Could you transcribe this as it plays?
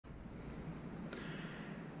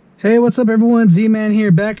Hey, what's up everyone? Z-Man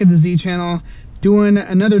here, back at the Z channel, doing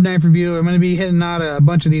another knife review. I'm going to be hitting out a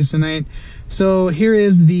bunch of these tonight. So here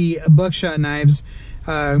is the Buckshot Knives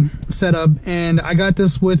setup, and I got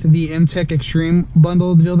this with the M-Tech Extreme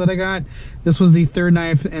bundle deal that I got. This was the third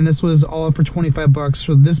knife, and this was all for 25 bucks.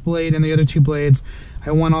 For this blade and the other two blades,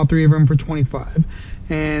 I won all three of them for 25.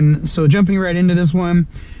 And so jumping right into this one,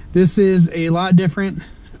 this is a lot different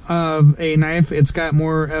of a knife. It's got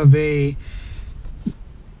more of a...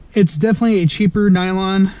 It's definitely a cheaper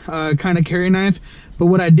nylon kind of carry knife, but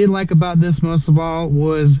what I did like about this most of all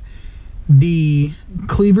was the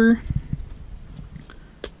cleaver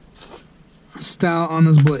style on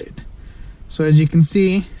this blade. So as you can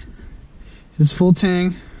see, it's full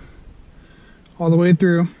tang all the way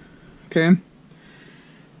through, okay?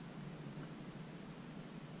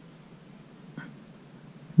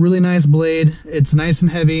 Really nice blade. It's nice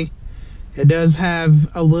and heavy. It does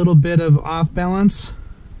have a little bit of off balance.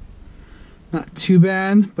 Not too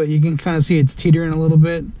bad, but you can kind of see it's teetering a little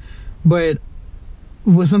bit. But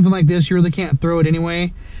with something like this, you really can't throw it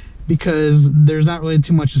anyway because there's not really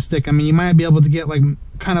too much to stick. I mean, you might be able to get like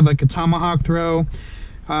kind of like a tomahawk throw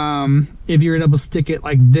if you're able to stick it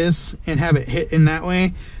like this and have it hit in that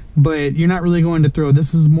way, but you're not really going to throw.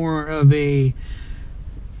 This is more of a,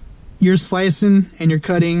 you're slicing and you're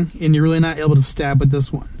cutting and you're really not able to stab with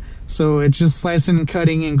this one. So it's just slicing and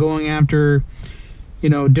cutting and going after, you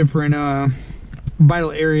know, different vital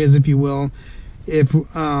areas, if you will, if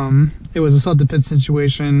it was a self-defense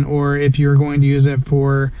situation or if you're going to use it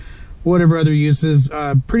for whatever other uses.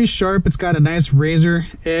 Pretty sharp. It's got a nice razor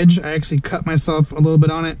edge. I actually cut myself a little bit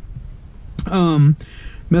on it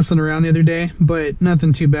messing around the other day, but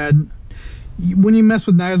nothing too bad. When you mess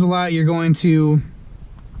with knives a lot, you're going to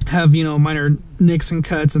have, you know, minor nicks and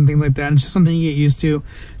cuts and things like that. It's just something you get used to,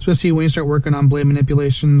 especially when you start working on blade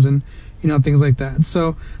manipulations and, you know, things like that.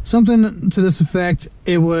 So something to this effect.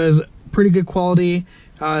 It was pretty good quality.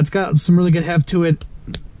 It's got some really good heft to it.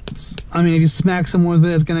 I mean, if you smack someone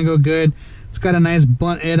with it, it's gonna go good. It's got a nice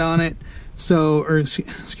blunt edge on it. So, or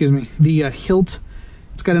excuse me, the hilt.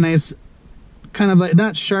 It's got a nice kind of like,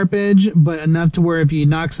 not sharp edge, but enough to where if you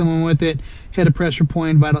knock someone with it, hit a pressure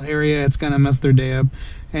point, vital area, it's gonna mess their day up.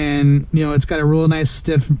 And you know, it's got a real nice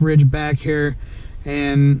stiff ridge back here,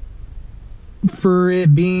 and for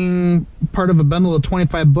it being part of a bundle of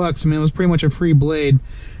 25 bucks, I mean, it was pretty much a free blade.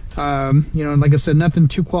 You know, like I said, nothing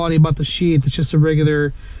too quality about the sheath. It's just a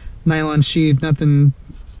regular nylon sheath. Nothing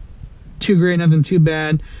too great, nothing too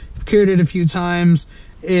bad. I've carried it a few times.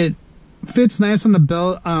 It fits nice on the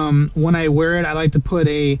belt. When I wear it, I like to put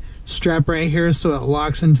a strap right here so it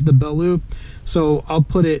locks into the belt loop. So I'll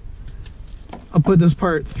put this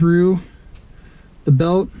part through the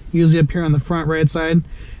belt, usually up here on the front right side.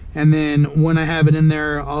 And then when I have it in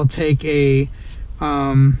there, I'll take a,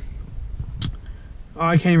 oh,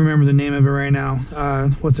 I can't even remember the name of it right now.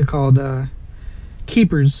 What's it called?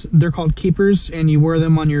 Keepers. They're called keepers, and you wear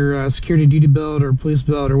them on your security duty belt or police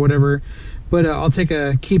belt or whatever. But I'll take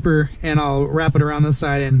a keeper and I'll wrap it around the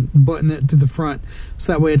side and button it to the front.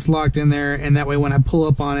 So that way it's locked in there, and that way when I pull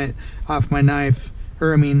up on it off my knife,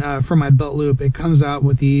 or I mean from my belt loop, it comes out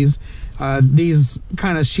with these. These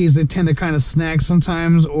kind of sheaths, they tend to kind of snag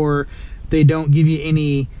sometimes, or they don't give you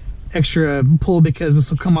any extra pull because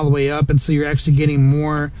this will come all the way up, and so you're actually getting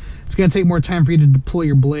more. It's going to take more time for you to deploy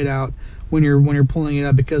your blade out when you're pulling it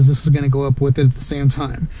up, because this is going to go up with it at the same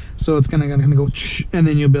time. So it's going to go and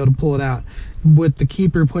then you'll be able to pull it out. With the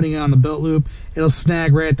keeper putting it on the belt loop, it'll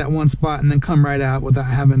snag right at that one spot and then come right out without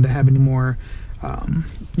having to have any more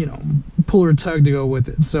you know, pull or tug to go with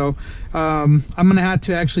it. So I'm gonna have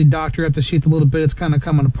to actually doctor up the sheath a little bit. It's kind of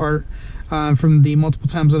coming apart from the multiple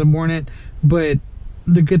times that I've worn it, but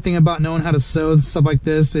the good thing about knowing how to sew stuff like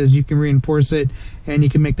this is you can reinforce it and you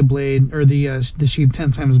can make the blade or the sheath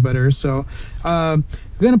 10 times better. So I'm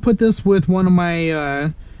gonna put this with one of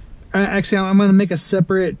my actually I'm gonna make a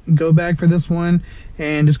separate go bag for this one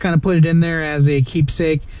and just kind of put it in there as a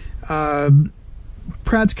keepsake.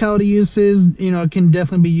 Practicality uses, you know, it can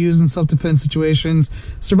definitely be used in self-defense situations.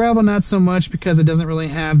 Survival, not so much, because it doesn't really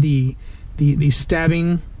have the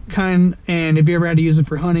stabbing kind. And if you ever had to use it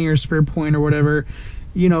for hunting or spear point or whatever,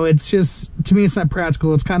 you know, it's just, to me, it's not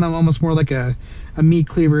practical. It's kind of almost more like a meat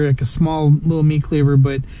cleaver, like a small little meat cleaver,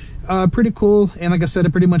 but pretty cool. And like I said, I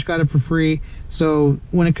pretty much got it for free. So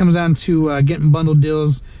when it comes down to getting bundled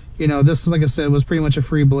deals, you know, this, like I said, was pretty much a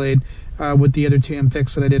free blade. With the other two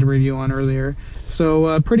M-Techs that I did a review on earlier.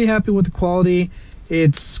 So pretty happy with the quality.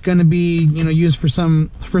 It's going to be, you know, used for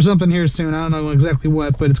something here soon. I don't know exactly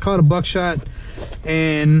what, but it's called a Buckshot,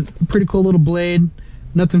 and pretty cool little blade.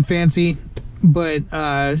 Nothing fancy. but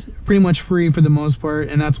pretty much free for the most part,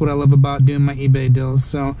 and that's what I love about doing my eBay deals.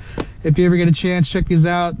 So if you ever get a chance, check these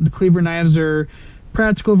out. The cleaver knives are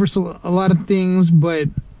practical for a lot of things, but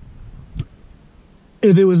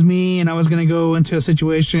if it was me and I was going to go into a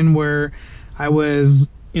situation where I was,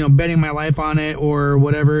 betting my life on it or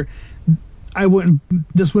whatever,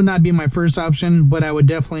 this would not be my first option, but I would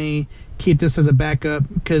definitely keep this as a backup,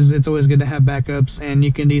 because it's always good to have backups, and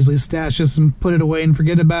you can easily stash this and put it away and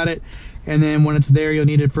forget about it, and then when it's there, you'll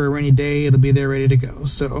need it for a rainy day. It'll be there ready to go.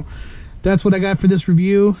 So that's what I got for this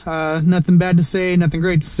review. Nothing bad to say, nothing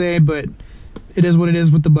great to say, but it is what it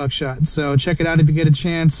is with the Buckshot. So check it out if you get a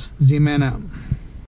chance. Z-Man out.